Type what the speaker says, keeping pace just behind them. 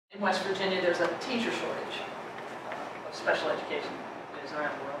in West Virginia, there's a teacher shortage of special education is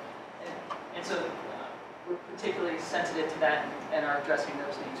around the world. And so we're particularly sensitive to that and are addressing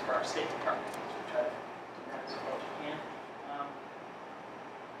those needs for our State Department. So we try to do that as well as we can.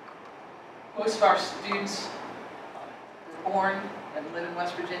 Most of our students were born and live in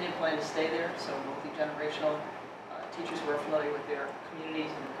West Virginia, plan to stay there, so multi-generational teachers who are familiar with their communities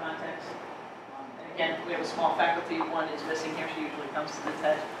and their context. And again, we have a small faculty. One is missing here. She usually comes to the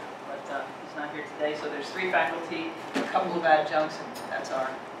TED, but he's not here today. So there's 3 faculty, a couple of adjuncts, and that's our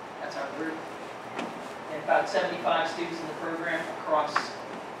group. And about 75 students in the program across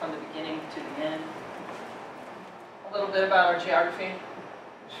from the beginning to the end. A little bit about our geography.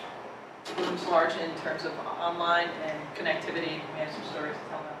 Looms large in terms of online and connectivity. We have some stories to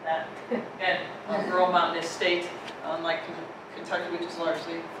tell about that. Again, a rural mountainous state, unlike Kentucky, which is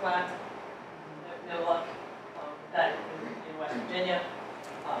largely flat. No luck with that in West Virginia.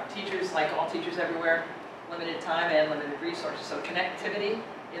 Teachers, like all teachers everywhere, limited time and limited resources. So connectivity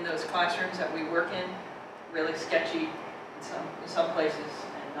in those classrooms that we work in, really sketchy in some places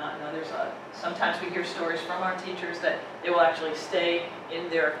and not in others. Sometimes we hear stories from our teachers that they will actually stay in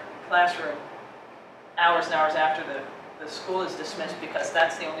their classroom hours and hours after the school is dismissed because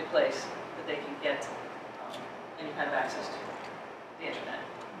that's the only place that they can get any kind of access to the internet.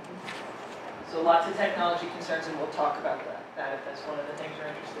 So lots of technology concerns, and we'll talk about that if that's one of the things you're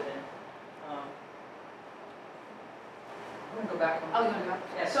interested in. I'm going to go back one. Oh, you want to go?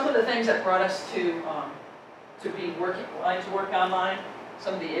 Yeah, some of the things that brought us to wanting to work online,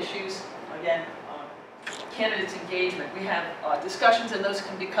 some of the issues, again, candidates engagement. We have discussions, and those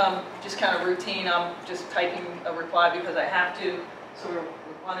can become just kind of routine. I'm just typing a reply because I have to. So we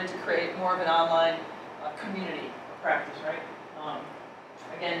wanted to create more of an online community of practice, right?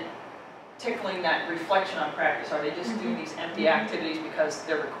 Again, tickling that reflection on practice. Are they just doing these empty activities because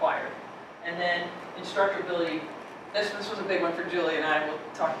they're required? And then instructability. This was a big one for Julie and I. We'll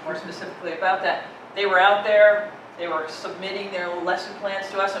talk more specifically about that. They were out there. They were submitting their lesson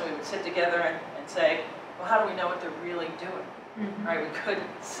plans to us, and we would sit together and say, well, how do we know what they're really doing? Right? We couldn't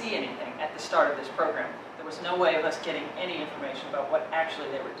see anything at the start of this program. There was no way of us getting any information about what actually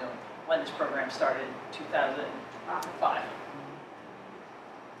they were doing when this program started in 2005.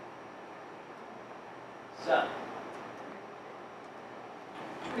 So,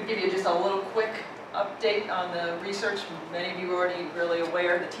 I'm going to give you just a little quick update on the research. Many of you are already really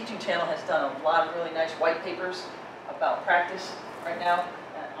aware. The Teaching Channel has done a lot of really nice white papers about practice right now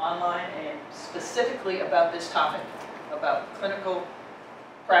online, and specifically about this topic, about clinical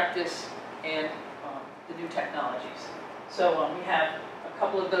practice and the new technologies. So we have a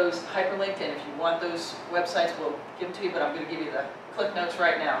couple of those hyperlinked, and if you want those websites, we'll give them to you, but I'm going to give you the clip notes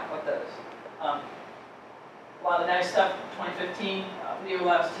right now of those. A lot of nice stuff. 2015, video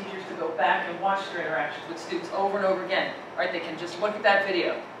allows teachers to go back and watch their interactions with students over and over again. Right? They can just look at that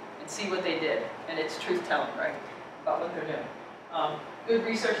video and see what they did, and it's truth-telling, right, about what they're doing. Good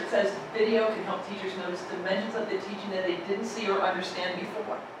research that says video can help teachers notice dimensions of the teaching that they didn't see or understand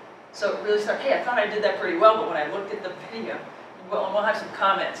before. So it really started, hey, I thought I did that pretty well, but when I looked at the video, we'll have some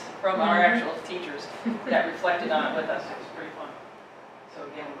comments from our actual teachers that reflected on it with us. It was pretty fun. So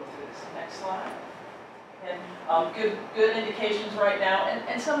again, we'll go through this next slide. And good indications right now,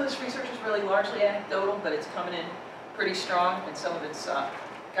 and some of this research is really largely anecdotal, but it's coming in pretty strong, and some of it's got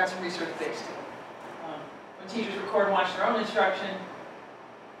some research based to it. When teachers record and watch their own instruction,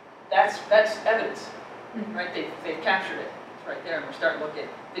 that's evidence, right? They've captured it. It's right there, and we're starting to look at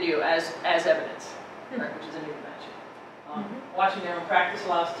video as evidence, right, which is a new dimension. Watching their own practice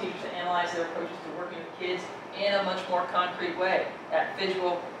allows teachers to analyze their approaches to working with kids in a much more concrete way. That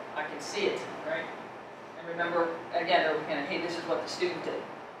visual, I can see it, right? And remember, again, they're looking at, hey, this is what the student did,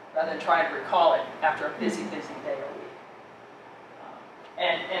 rather than trying to recall it after a busy day or week.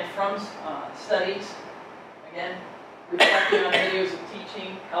 And from studies, again, reflecting on videos of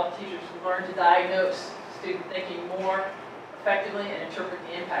teaching help teachers learn to diagnose student thinking more effectively and interpret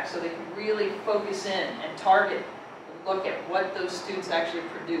the impact, so they can really focus in and target and look at what those students actually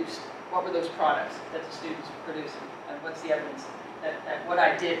produced. What were those products that the students produced, and what's the evidence that what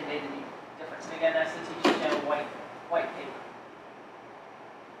I did made any difference? And again, that's the Teaching Channel white paper.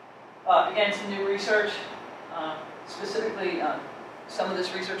 Again, some new research, specifically some of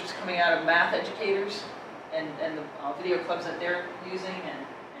this research is coming out of math educators and the video clubs that they're using, and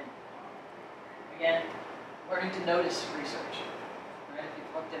again, learning to notice research. Right? If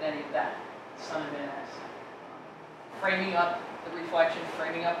you've looked at any of that, some of it has framing up the reflection,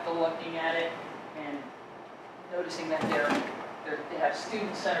 framing up the looking at it, and noticing that they have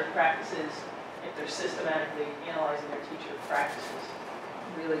student-centered practices if they're systematically analyzing their teacher practices.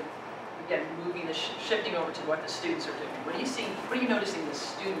 really, again, moving the shifting over to what the students are doing. What are you seeing? What are you noticing the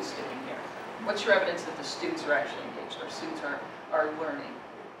students doing here? What's your evidence that the students are actually engaged, or students are learning?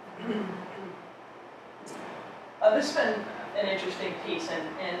 This has been an interesting piece,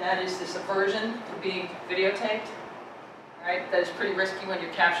 and that is this aversion to being videotaped. Right? That is pretty risky when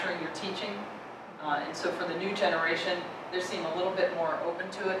you're capturing your teaching. And so for the new generation, they seem a little bit more open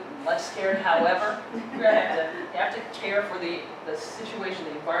to it and less scared. However, you have to care for the situation,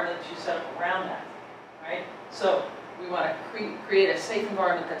 the environment that you set up around that. Right? So we want to create a safe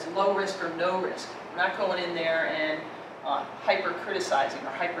environment that's low risk or no risk. We're not going in there and hyper-criticizing or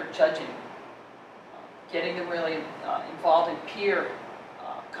hyper-judging. Getting them really involved in peer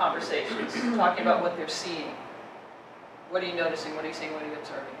conversations, talking about what they're seeing. What are you noticing? What are you seeing? What are you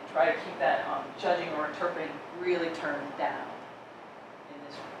observing? And try to keep that judging or interpreting really turned down in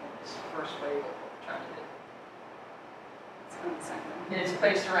this first wave of what we're trying to do. And it's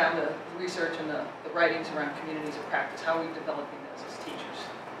based around the research and the writings around communities of practice. How are we developing those as teachers?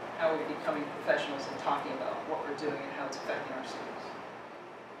 How are we becoming professionals and talking about what we're doing and how it's affecting our students?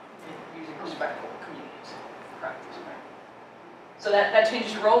 Using respectful communities of practice, right? So that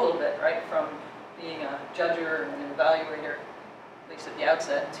changes your role a little bit, right? From being a judger and an evaluator, at least at the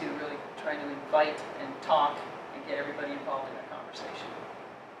outset, to really trying to invite and talk and get everybody involved in that conversation.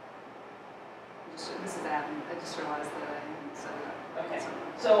 This is Adam. I just realized that I hadn't set it up. Okay.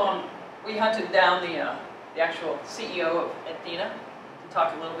 So we hunted down the actual CEO of Edthena to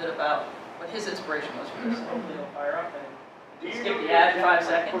talk a little bit about what his inspiration was for this. Hopefully it'll fire up and skip the ad 5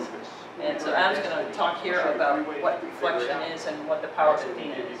 seconds. And so Adam's going to talk here about what reflection is and what the power of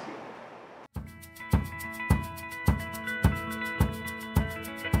Edthena is.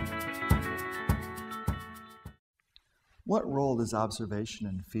 What role does observation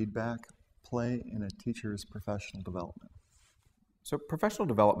and feedback play in a teacher's professional development? So professional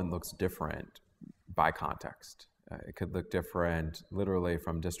development looks different by context. It could look different literally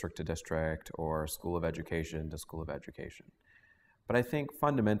from district to district or school of education to school of education. But I think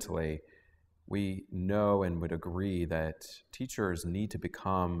fundamentally we know and would agree that teachers need to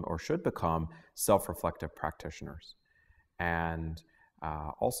become or should become self-reflective practitioners, and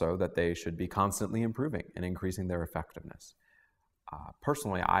also that they should be constantly improving and increasing their effectiveness.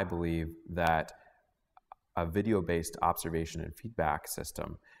 Personally, I believe that a video-based observation and feedback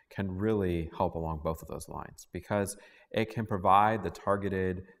system can really help along both of those lines, because it can provide the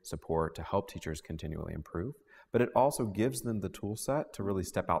targeted support to help teachers continually improve, but it also gives them the tool set to really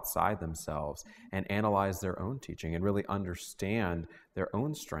step outside themselves and analyze their own teaching and really understand their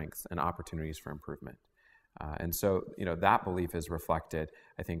own strengths and opportunities for improvement. And so, that belief is reflected,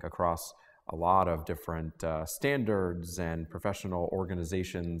 I think, across a lot of different standards and professional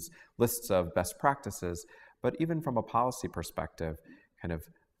organizations, lists of best practices, but even from a policy perspective, kind of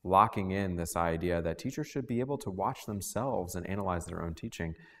locking in this idea that teachers should be able to watch themselves and analyze their own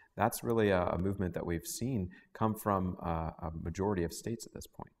teaching. That's really a movement that we've seen come from a majority of states at this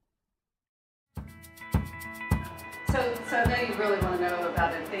point. So I know you really want to know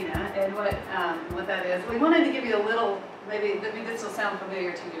about Edthena and what that is. We wanted to give you a little, maybe this will sound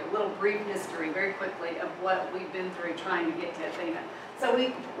familiar to you, a little brief history very quickly of what we've been through trying to get to Edthena. So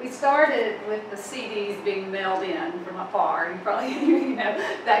we started with the CDs being mailed in from afar, and probably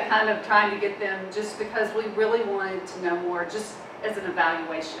that kind of trying to get them just because we really wanted to know more just as an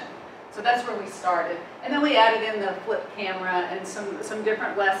evaluation. So that's where we started. And then we added in the flip camera and some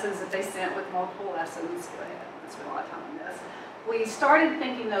different lessons that they sent with multiple lessons. Go ahead. Spend a lot of time on this. We started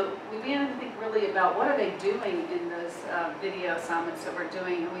thinking, though, we began to think really about what are they doing in those video assignments that we're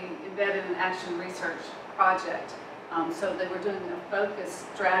doing, and we embedded an action research project. So they were doing a focused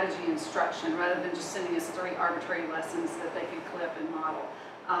strategy instruction rather than just sending us 3 arbitrary lessons that they could clip and model.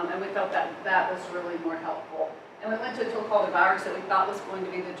 And we felt that was really more helpful. And we went to a tool called Virus that we thought was going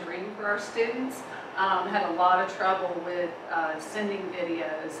to be the dream for our students. Had a lot of trouble with sending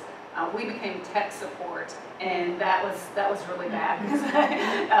videos. We became tech support, and that was really bad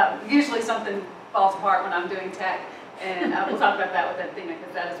because usually something falls apart when I'm doing tech, and we'll talk about that with Edthena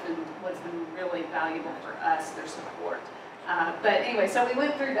because that has been what's been really valuable for us, their support. But anyway, so we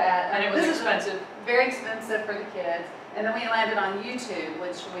went through that, and it was expensive, very expensive for the kids, and then we landed on YouTube,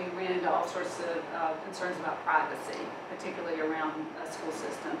 which we ran into all sorts of concerns about privacy, particularly around school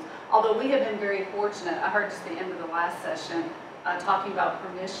systems. Although we have been very fortunate, I heard just the end of the last session. Talking about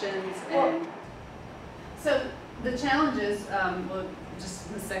permissions, and so the challenges will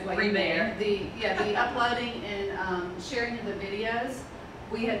just segue there. The uploading and sharing of the videos,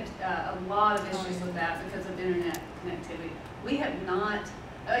 we had a lot of issues with that because of internet connectivity. We have not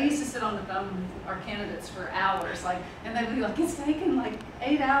I used to sit on the phone with our candidates for hours, like, and they'd be like, it's taken like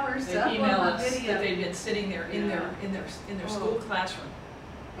 8 hours to They upload email my us video. that they've been sitting there in their school classroom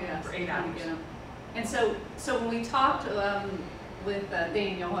Yes, for 8 trying to hours. get 'em. And so when we talked with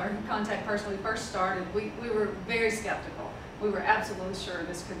Daniel, our contact person, when we first started, we were very skeptical. We were absolutely sure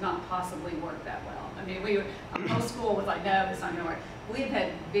this could not possibly work that well. I mean, most school was like, no, it's not going to work. We've had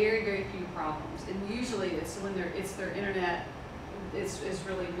very, very few problems, and usually it's when it's their internet is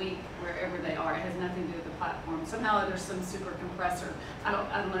really weak wherever they are. It has nothing to do with the platform. Somehow there's some super compressor. I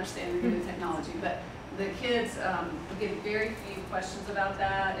don't understand the new technology, but the kids get very few questions about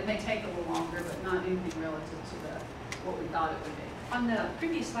that. It may take a little longer, but not anything relative to what we thought it would be. On the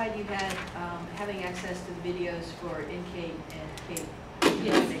previous slide, you had having access to the videos for NK and K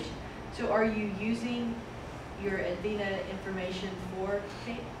information. So are you using your Edthena information for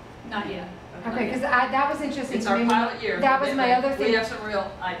K? Not yet. Okay, because that was interesting It's to our me. pilot year. That was my other thing. We have some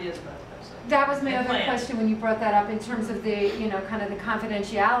real ideas about it. So. That was my And other plans. question when you brought that up in terms of the, kind of the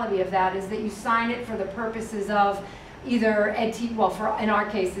confidentiality of that, is that you sign it for the purposes of either in our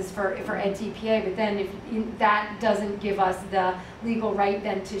case is for EdTPA, but then if that doesn't give us the legal right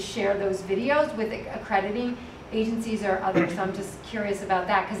then to share those videos with accrediting agencies or others. So I'm just curious about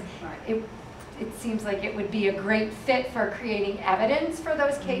that, because Right. it seems like it would be a great fit for creating evidence for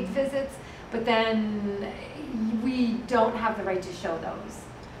those CAPE visits, but then we don't have the right to show those.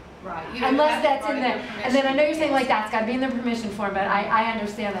 Right. Unless that's in there. And then I know you're saying like that's got to be in the permission form, but I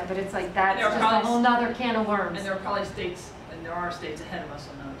understand that, but it's like that's There are just a probably- whole nother can of worms. And there are probably states, and there are states ahead of us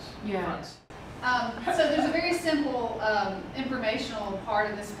on those Yeah. fronts. So there's a very simple informational part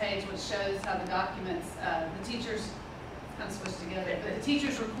of this page which shows how the documents, the teachers, kind of switched together, but the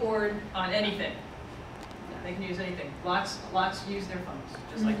teachers record. On anything. They can use anything. Lots use their phones,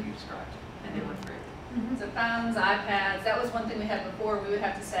 just like you described, and they were free. So phones, iPads, that was one thing we had before. We would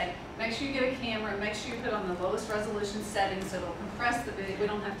have to say, make sure you get a camera, make sure you put on the lowest resolution settings so it'll compress the video. We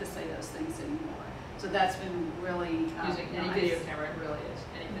don't have to say those things anymore. So that's been really Using any nice. video camera, it really is.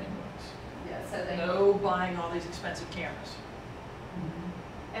 Anything works. Yeah, so they, No buying all these expensive cameras.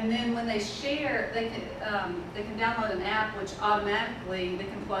 and then when they share, they can download an app which automatically they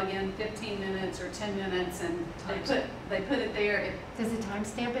can plug in 15 minutes or 10 minutes, and they put it there. Does it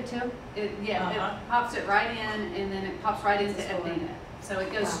timestamp it too? It Uh-huh. pops it right in, and then it pops right into Edthena. So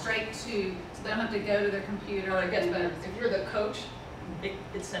it goes Wow. straight to, so they don't have to go to their computer. Or it gets better. If you're the coach,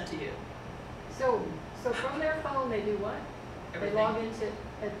 it's sent to you. So from their phone, they do what? Everything. They log into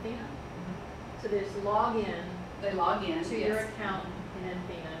Edthena? So there's login They log in, to your account in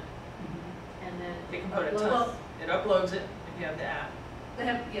Edthena, and then They can put it, upload. it uploads it if you have the app, They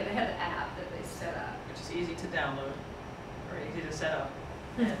have the app that they set up. which is easy to download, or easy to set up,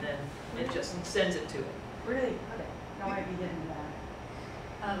 and then it just sends it to it. Where do they put it? No, I'd be getting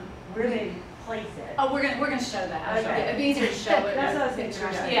that. Um, Where do they place it? Oh, we're gonna show that. Okay. It'd be easier to show it. That's what I was with thinking.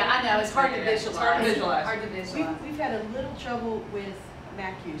 pictures. Yeah, I know, it's hard to Yeah, visualize. it's hard to visualize. Hard to visualize. We've had a little trouble with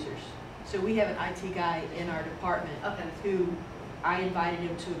Mac users. So we have an IT guy in our department Okay. who I invited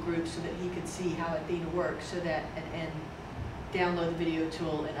him to a group so that he could see how Edthena works, so that and download the video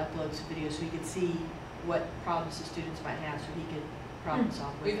tool and upload some video so he could see what problems the students might have, so he could problem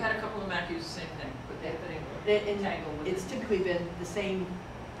solve with We've it. had a couple of Mac use the same thing, but they've been And tangled with it's it. typically been the same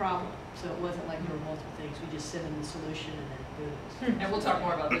problem, so it wasn't like there were multiple things. We just send them the solution and then boom. And we'll talk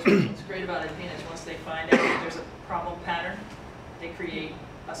more about this. What's great about Edthena is once they find out that there's a problem pattern, they create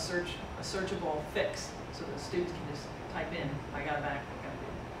a searchable fix, so the students can just type in, I got a Mac,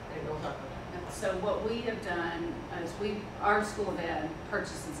 they'll talk about that. So what we have done is our School of Ed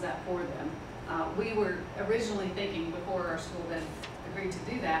purchases that for them. We were originally thinking, before our School of Ed agreed to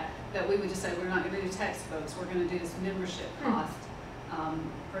do that we would just say, we're not gonna do textbooks, we're gonna do this membership cost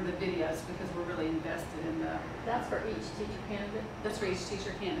for the videos, because we're really invested in That's for each teacher candidate? that's for each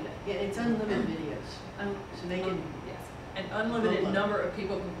teacher candidate. Yeah, it's unlimited videos, so they can. Yes, An unlimited number of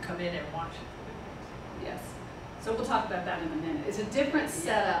people can come in and watch it. yes. So we'll talk about that in a minute. It's a different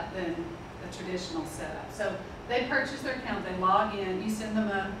setup than the traditional setup. So they purchase their account, they log in, you send them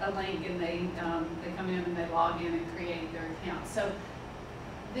a link, and they come in and they log in and create their account. So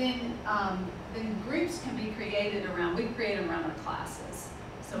then groups can be created around, we create them around our classes.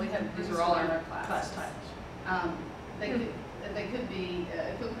 So we have These groups are all around our our classes. class titles. They could be,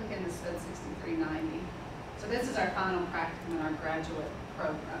 if we click in this, that's 6390. So this is our final practicum in our graduate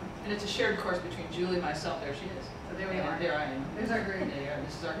program. And it's a shared course between Julie, myself, there she is. So there we And are. there I am. There's our group. There you are,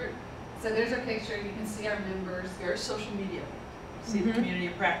 this is our group. So there's our picture, you can see our members. There's social media. See the community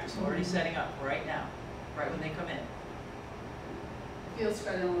of practice already setting up right now, right when they come in. Field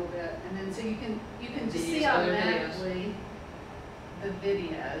spread in a little bit, and then so you can just These see other automatically the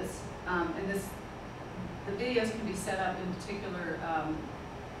videos, and the videos can be set up in particular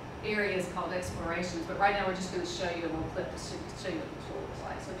areas called explorations, but right now we're just going to show you a little clip to show you what the tool looks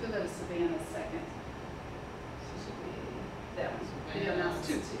like. So if you'll go to Savannah a second. This should be that one. Video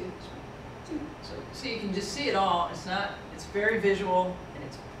analysis 2. So you can just see it all. It's very visual, and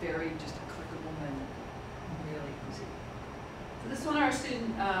it's very just a clickable menu. Really easy. So this is one of our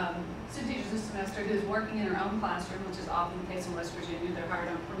student teachers this semester who's working in her own classroom, which is often the case in West Virginia. They're hired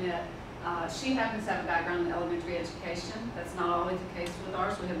on permit. She happens to have a background in elementary education. That's not always the case with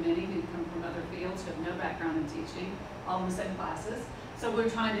ours. We have many who come from other fields who have no background in teaching, all in the same classes. So we're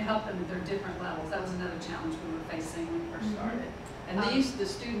trying to help them at their different levels. That was another challenge we were facing when we first started. And the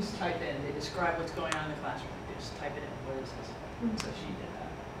students type in, they describe what's going on in the classroom. They just type it in, what is this? So she did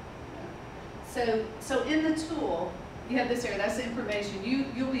that. So in the tool, you have this area, that's the information.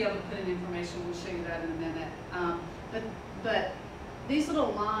 You'll be able to put in information, we'll show you that in a minute. But these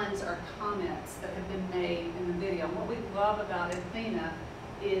little lines are comments that have been made in the video. And what we love about Edthena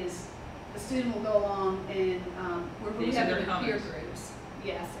is the student will go along and we have them in peer groups.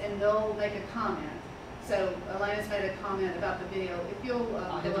 Yes, and they'll make a comment. So Elena's made a comment about the video. If you'll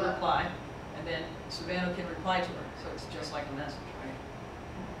I'll hit the reply, and then Savannah can reply to her. So it's just like a message, right?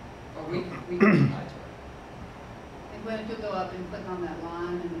 Or we can reply to her. And when you'll go up and click on that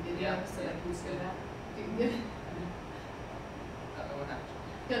line in the video so they can see that. If you can get it. What happened?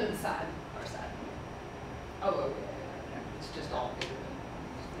 Go to the side, our side. Oh, yeah. It's just all bigger than.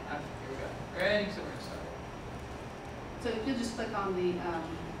 Here we go. Ready? So we're going to start. So if you'll just click on the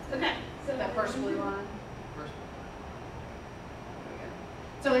Okay. So that first blue line. First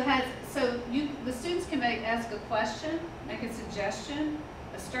So it has, the students can ask a question, make a suggestion,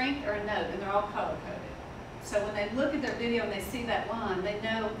 a strength, or a note, and they're all color coded. So when they look at their video and they see that line, they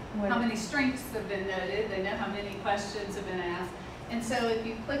know how many strengths have been noted, they know how many questions have been asked. And so if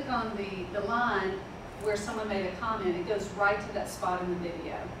you click on the line where someone made a comment, it goes right to that spot in the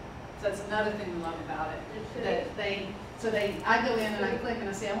video. So that's another thing we love about it. I go in and I click and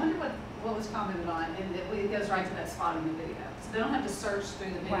I say, I wonder what was commented on, and it goes right to that spot in the video. So they don't have to search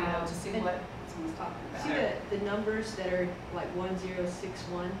through the video to see what someone's talking about. See the numbers that are like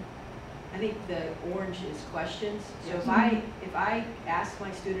 1061? I think the orange is questions. So if I ask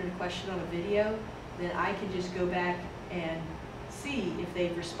my student a question on a video, then I can just go back and see if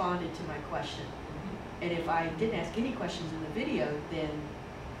they've responded to my question. And if I didn't ask any questions in the video, then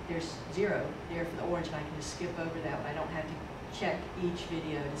there's 0 there for the orange, and I can just skip over that one. I don't have to check each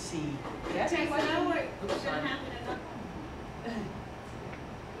video to see. What's going to happen in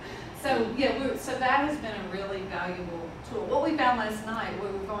So that has been a really valuable tool. What we found last night,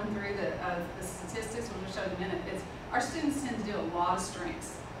 when we were going through the statistics, which we'll show in a minute, is our students tend to do a lot of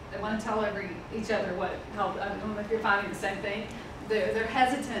strengths. They want to tell each other what helped. I don't know if you're finding the same thing. They're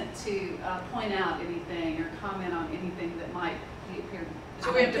hesitant to point out anything or comment on anything that might appear.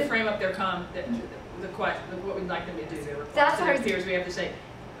 So we have to frame up their the question, what we'd like them to do. That's to their peers. We have to say,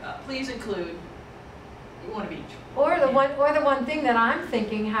 please include one of each. Or the one thing that I'm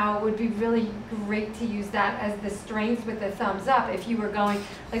thinking, how it would be really great to use that as the strengths with the thumbs up. If you were going,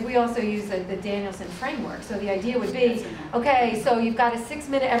 like we also use the Danielson framework. So the idea would be, okay, so you've got a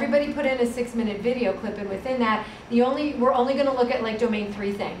 6-minute. Everybody put in a 6-minute video clip, and within that, we're only going to look at like domain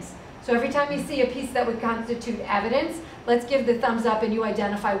 3 things. So every time you see a piece that would constitute evidence, let's give the thumbs up and you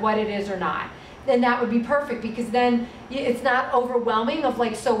identify what it is or not. Then that would be perfect, because then it's not overwhelming of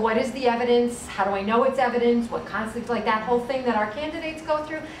like, so what is the evidence? How do I know it's evidence? What constitutes, like that whole thing that our candidates go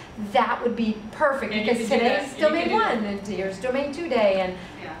through? That would be perfect, and because today's domain 1 and here's domain 2 day, and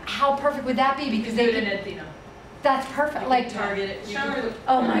how perfect would that be? Because they do it in Edthena. That's perfect. Like target it.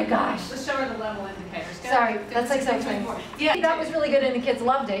 Oh my gosh. Let's show her the level indicators. Sorry, that's like so funny. Yeah, that was really good, and the kids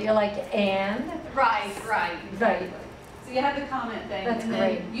loved it. You're like, and? Right. Exactly. So you have the comment thing. That's and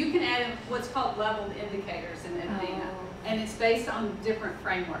great. Then you can add what's called leveled indicators in Edthena. And it's based on different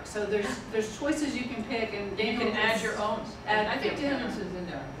frameworks. So there's choices you can pick, and you can add your own. I think Daniels is in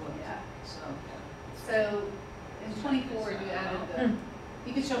there. Yeah. So in 24 you added the.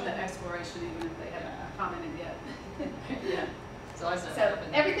 You can show them that exploration even if they haven't commented yet. Yeah. So I said. So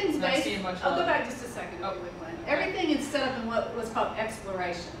everything's based. I'll go back just a second. Okay. Everything is set up in what was called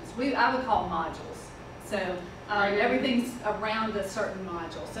explorations. I would call modules. So everything's around a certain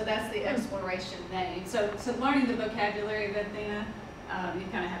module. So that's the exploration name. So learning the vocabulary of Edthena, you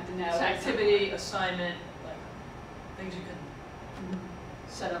kind of have to know. It's activity, assignment, like things you can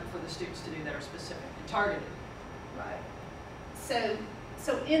set up for the students to do that are specific and targeted. Right.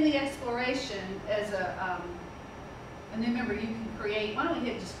 So in the exploration, as a new member, you can create. Why don't we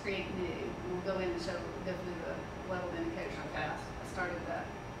hit just create new? And we'll go in and go through the level indicators. Okay. started that.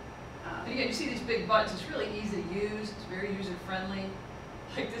 And again, you see these big buttons, it's really easy to use, it's very user-friendly.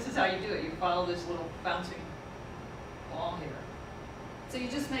 Like, this is how you do it. You follow this little bouncing ball here. So you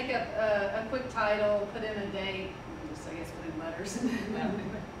just make up a quick title, put in a date, and just, I guess, put in letters.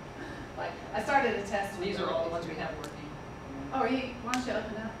 Like, I started a test. These are all the ones we have working. Oh, are you, why don't you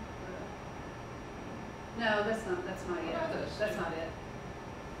open up? No, that's not it. What are those? That's not it.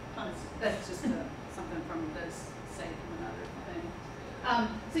 That's just something from those saved from another thing.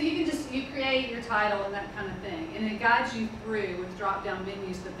 So you can you create your title and that kind of thing, and it guides you through with drop-down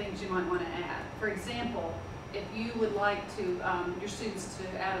menus the things you might want to add. For example, if you would like to your students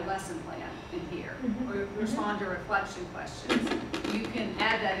to add a lesson plan in here, or respond to reflection questions, you can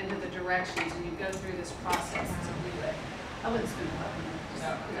add that into the directions, and you go through this process to do it. I wouldn't spend a lot of minutes,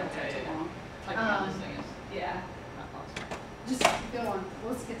 just because that's too long. Typing on this thing is Yeah. not possible. Just go on.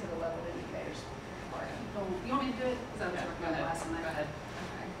 Let's get to the level indicators part. You want me to do it? Because I was working on the last night. Go ahead.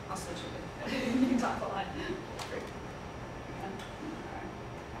 Okay. I'll switch it. You can talk a lot. Great.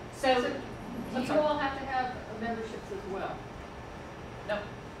 So, Do you all have to have memberships as well? No.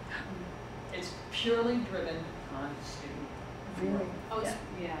 It's purely driven on student. Really? oh, Yeah.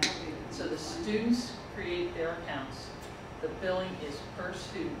 yeah. So the students create their accounts. The billing is per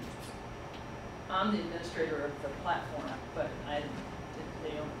student. I'm the administrator of the platform, but there's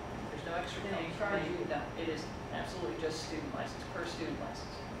no extra They don't thing. charge you. No, it is absolutely just student license, per student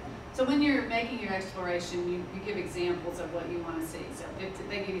license. So when you're making your exploration, you give examples of what you want to see. So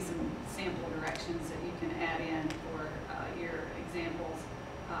they give you some sample directions that you can add in for your examples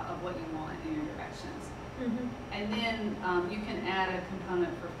of what you want in your directions. And then you can add a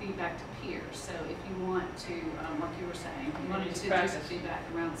component for feedback to peers. So if you want to, like you were saying, you wanted to do some feedback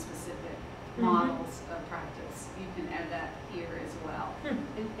around specific models of practice, you can add that here as well.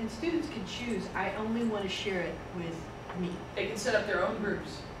 And students can choose, I only want to share it with me. They can set up their own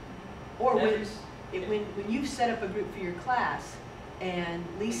groups. Or Every- when you've set up a group for your class and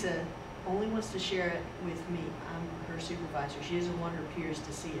Lisa only wants to share it with me, I'm her supervisor, she doesn't want her peers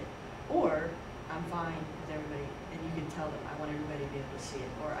to see it. Or I'm fine with everybody, and you can tell them, I want everybody to be able to see it,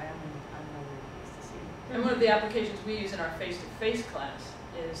 or I don't want everybody to see it. And one of the applications we use in our face-to-face class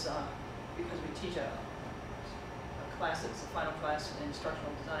is because we teach a class that's the final class in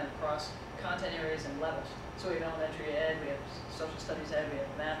instructional design across content areas and levels. So we have elementary ed, we have social studies ed, we have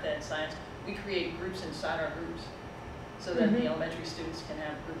math ed, science. We create groups inside our groups so that the elementary students can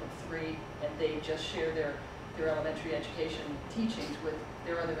have a group of 3 and they just share their elementary education teachings with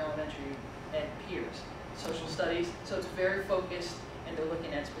their other elementary ed peers. Social studies, so it's very focused and they're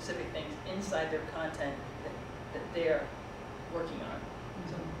looking at specific things inside their content that they're working on.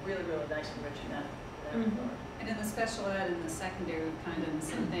 So really, really nice and rich in that regard. And in the special ed and the secondary, kind of the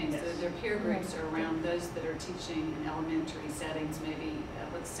same things. Yes. Their peer groups are around those that are teaching in elementary settings, maybe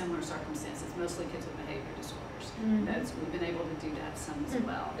with similar circumstances, mostly kids with behavior disorders. We've been able to do that some as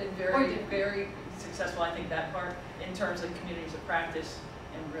well. Been very, very successful, I think, that part, in terms of communities of practice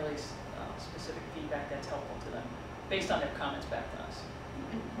and really specific feedback that's helpful to them, based on their comments back to us.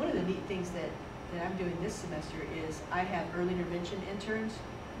 And one of the neat things that I'm doing this semester is I have early intervention interns,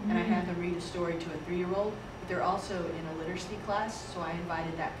 and I have them read a story to a 3-year-old, but they're also in a literacy class, so I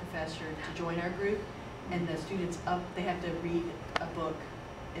invited that professor to join our group, and the students they have to read a book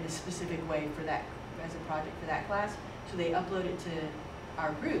in a specific way for that, as a project for that class, so they upload it to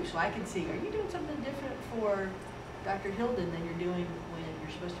our group, so I can see, are you doing something different for Dr. Hilden than you're doing when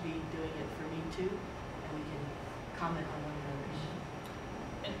you're supposed to be doing it for me too, and we can comment on one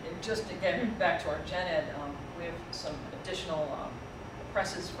another's. And just again, back to our gen ed, we have some additional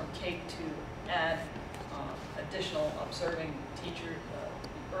presses from Kate to add additional observing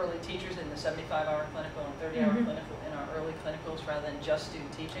early teachers in the 75-hour clinical and 30-hour clinical in our early clinicals rather than just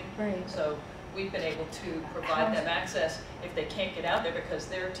student teaching. Right. So we've been able to provide them access if they can't get out there because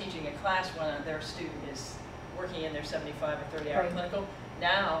they're teaching a class when their student is working in their 75 or 30-hour clinical.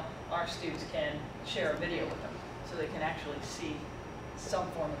 Now our students can share a video with them so they can actually see some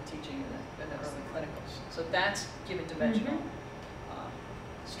form of teaching in the early clinicals. So that's given dimensional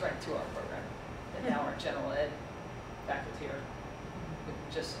strength to our program. And now our general ed faculty are, with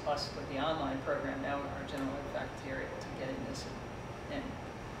just us with the online program, now our general ed faculty are able to get in this and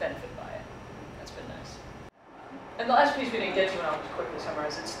benefit by it. That's been nice. And the last piece we didn't get to, and I'll just quickly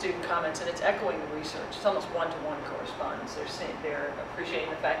summarize, it's student comments, and it's echoing the research. It's almost one-to-one correspondence. They're appreciating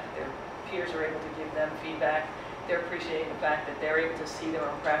the fact that their peers are able to give them feedback. They're appreciating the fact that they're able to see their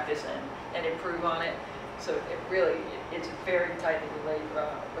own practice and improve on it. So it really, it's a very tightly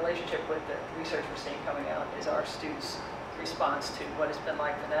relationship with the research we're seeing coming out is our students' response to what it's been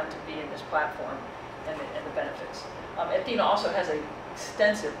like for them to be in this platform and the benefits. Edthena also has an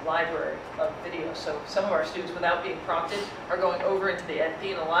extensive library of videos, so some of our students, without being prompted, are going over into the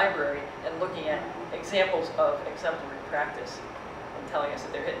Edthena library and looking at examples of exemplary practice and telling us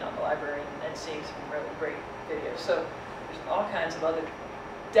that they're hitting on the library and seeing some really great videos. So there's all kinds of other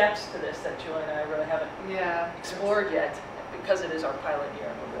depths to this that Julie and I really haven't explored yet, because it is our pilot year,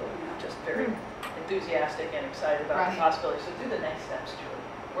 and we're really just very enthusiastic and excited about the possibilities. So do the next steps, Julie.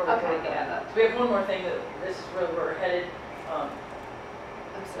 Where we're going. So we have one more thing that this is really where we're headed.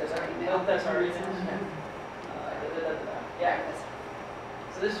 That's our email. Oh, that's our email. Yeah.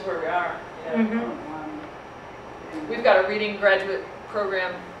 So this is where we are. You know. We've got a reading graduate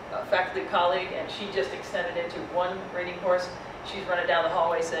program faculty colleague, and she just extended it to one reading course. She's running down the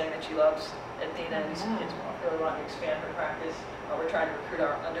hallway saying that she loves Edthena and these kids really want to expand her practice. We're trying to recruit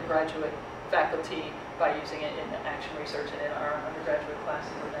our undergraduate faculty by using it in action research and in our undergraduate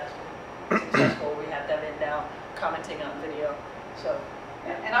classes, and that's been successful. We have them in now commenting on video. So,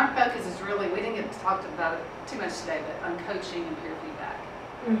 and our focus is really, we didn't get talked about it too much today, but on coaching and peer feedback.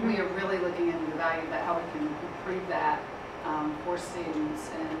 We are really looking into the value of that, how we can improve that for students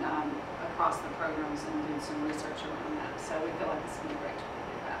and across the programs, and doing some research around that. So we feel like this is a great tool to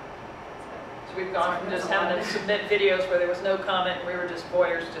do that. So we've gone from just having them submit videos where there was no comment and we were just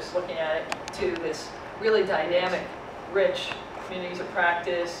voyeurs just looking at it, to this really dynamic, rich communities of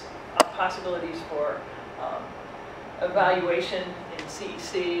practice, possibilities for evaluation in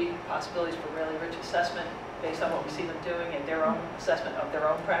CEC, possibilities for really rich assessment based on what we see them doing and their own assessment of their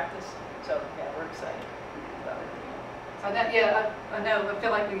own practice. So yeah, we're excited about it. I know, I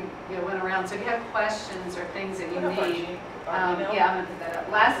feel like we went around. So if you have questions or things that you need, I'm going to put that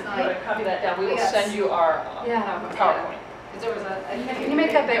up. Last night, copy that down. We will send you our PowerPoint. Because there was Can you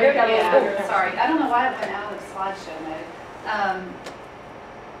make that bigger? Sorry, I don't know why it went out of slideshow mode.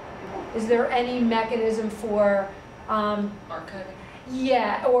 Is there any mechanism for Archiving?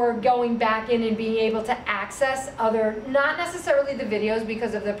 Yeah, or going back in and being able to access other, not necessarily the videos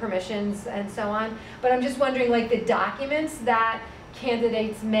because of the permissions and so on, but I'm just wondering, like, the documents that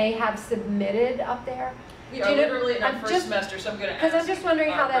candidates may have submitted up there? We are literally in our first semester, so I'm going to ask. Because I'm just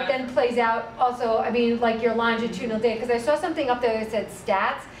wondering how that then plays out also, I mean, like your longitudinal data, because I saw something up there that said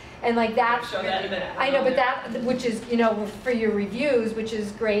stats, and like that. Show that in a minute. I know, but that, which is, for your reviews, which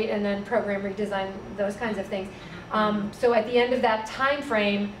is great, and then program redesign, those kinds of things. So at the end of that time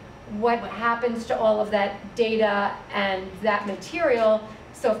frame, what happens to all of that data and that material?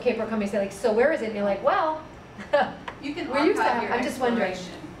 So if Cape come and say, like, so where is it? And you're like, well, you can we're used to archive your I'm just wondering.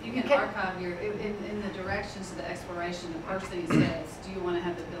 You can archive your, in the directions of the exploration, the first thing it says, do you want to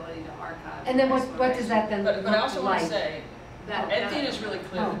have the ability to archive? And then what does that then But I also want to like? say, Edthena is really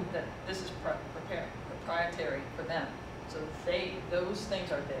clear that this is proprietary for them. So those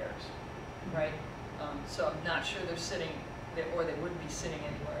things are theirs, right? So I'm not sure they're sitting, or they wouldn't be sitting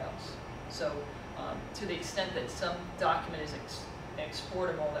anywhere else. So to the extent that some document is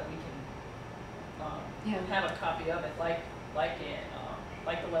exportable, that we can have a copy of it, like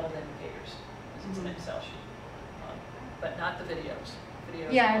the level indicators, because it's an Excel sheet, but not the videos.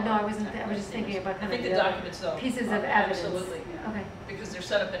 Yeah, no, I wasn't. I was just thinking about kind of the documents, though, pieces of evidence. Absolutely. Yeah. Okay. Because they're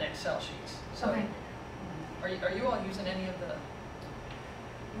set up in Excel sheets. So okay. Are you all using any of the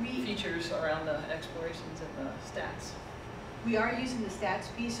features around the explorations and the stats? We are using the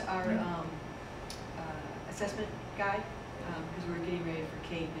stats piece, our assessment guide, because we're getting ready for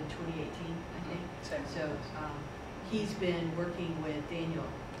CAPE in 2018, I think. Same. So he's been working with Daniel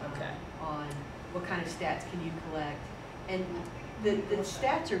on what kind of stats can you collect. And the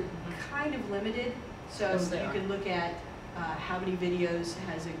stats are kind of limited, so you can look at how many videos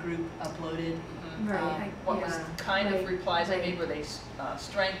has a group uploaded. Right. What was kind of replies I made? Were they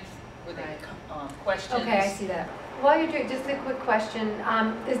strength? Were they questions? Okay, I see that. While you're doing, just a quick question.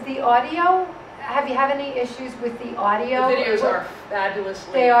 Is the audio, have you had any issues with the audio? The videos are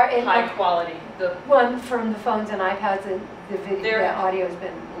fabulously they are high quality. The one from the phones and iPads, the audio has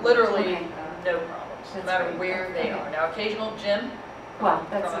been literally no problems, no matter great. where they are. Now, occasional Jim from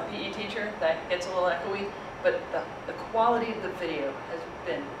a PE teacher, that gets a little echoey, but the quality of the video has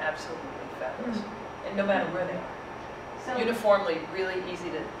been absolutely fabulous, and no matter where they are. So Uniformly, really easy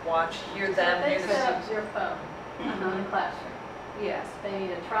to watch, hear them, hear They the set up your phone in the classroom. Yes, they need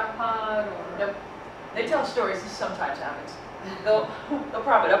a tripod or. Nope. They tell stories. This sometimes happens. They'll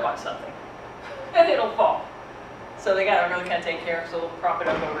prop it up on something, and it'll fall. So they gotta really kind of take care. So they'll prop it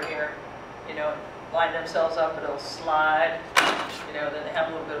up over here, line themselves up. It'll slide. Then they have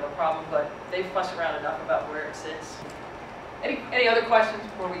a little bit of a problem, but they fuss around enough about where it sits. Any other questions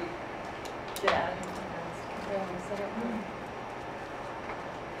before we get out of here?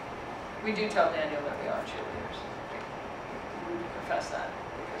 We do tell Daniel that we are cheerleaders. We profess that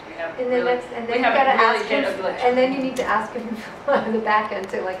because we haven't And then really, that's, and then we you haven't gotta really ask hit him, a glitch. and then you need to ask him on the back end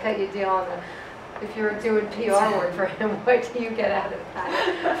to like cut you deal on the, if you're doing PR work for him, what do you get out of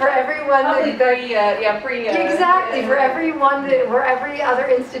that? For everyone Probably that, free. exactly, for everyone that, for every other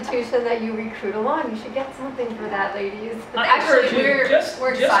institution that you recruit along, you should get something for that, ladies. Actually, we're just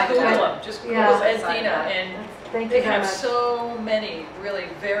excited. Google them. Just Google Yeah. Edthena, and Thank they you very have much. so many really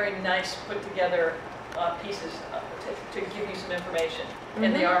very nice put together pieces to give you some information,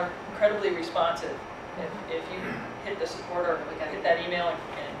 and they are incredibly responsive. If you hit the support or hit that email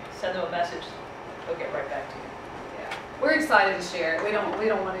and send them a message, they'll get right back to you. Yeah. We're excited to share it. We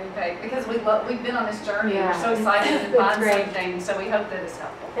don't want to take, because we've been on this journey. Yeah. We're so excited to That's find great. something, so we hope that it's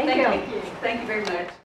helpful. Thank you. Thank you very much.